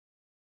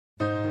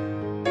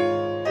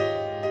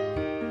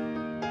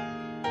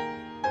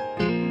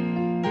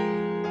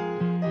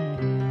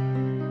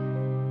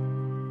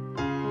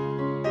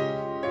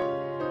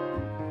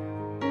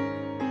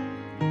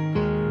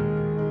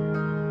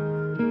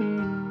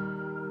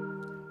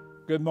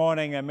Good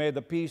morning, and may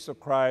the peace of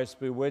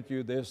Christ be with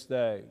you this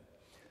day.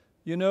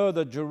 You know,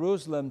 the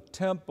Jerusalem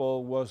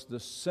temple was the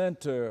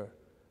center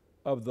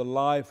of the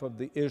life of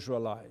the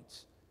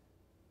Israelites.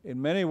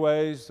 In many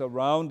ways,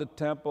 around the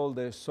temple,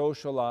 they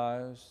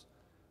socialized.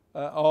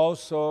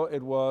 Also,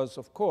 it was,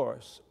 of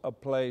course, a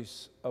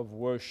place of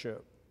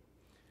worship.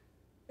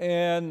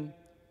 And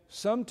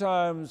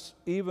sometimes,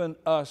 even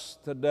us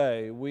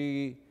today,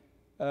 we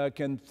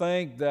can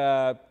think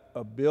that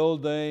a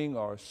building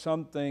or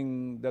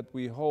something that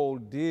we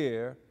hold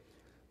dear,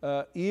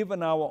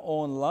 even our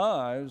own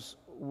lives,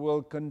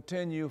 will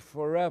continue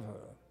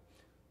forever.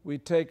 We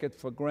take it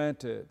for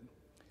granted.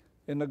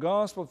 In the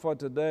gospel for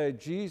today,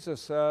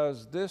 Jesus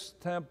says this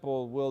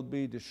temple will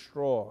be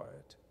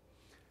destroyed,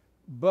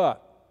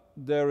 but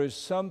there is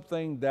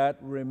something that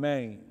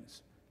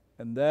remains,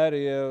 and that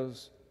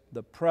is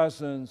the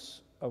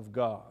presence of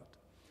God.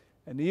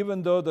 And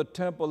even though the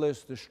temple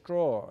is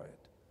destroyed,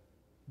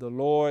 the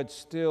Lord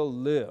still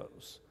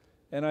lives.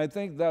 And I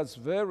think that's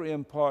very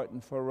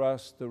important for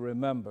us to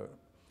remember.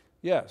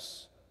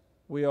 Yes,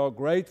 we are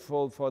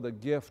grateful for the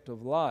gift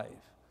of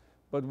life,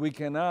 but we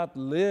cannot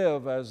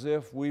live as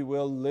if we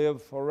will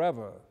live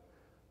forever,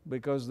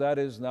 because that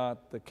is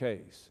not the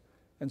case.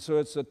 And so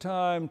it's a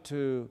time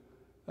to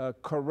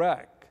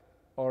correct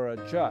or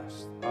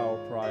adjust our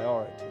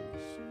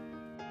priorities.